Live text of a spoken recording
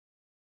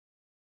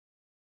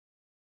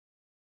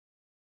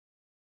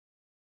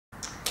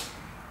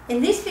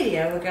In this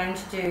video we're going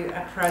to do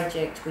a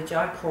project which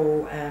I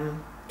call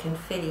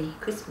Confetti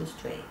Christmas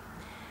Tree,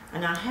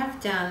 and I have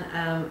done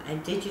a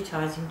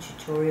digitising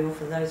tutorial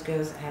for those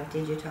girls that have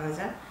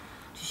digitiser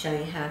to show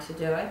you how to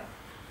do it,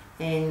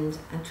 and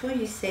until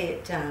you see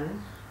it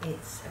done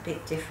it's a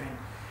bit different.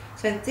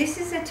 So this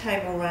is a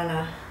table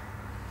runner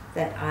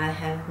that I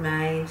have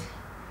made,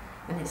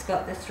 and it's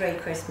got the 3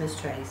 Christmas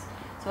trees.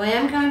 So I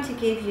am going to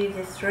give you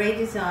the 3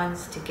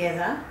 designs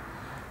together,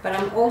 but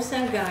I'm also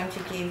going to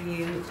give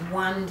you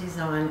one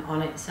design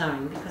on its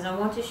own because I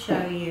want to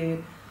show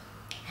you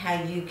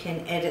how you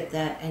can edit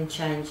that and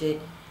change it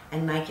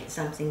and make it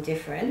something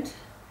different.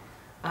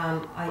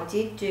 I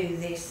did do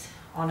this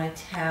on a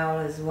towel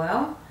as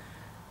well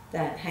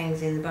that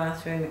hangs in the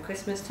bathroom at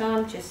Christmas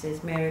time, just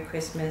says Merry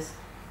Christmas,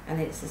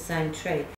 and it's the same tree.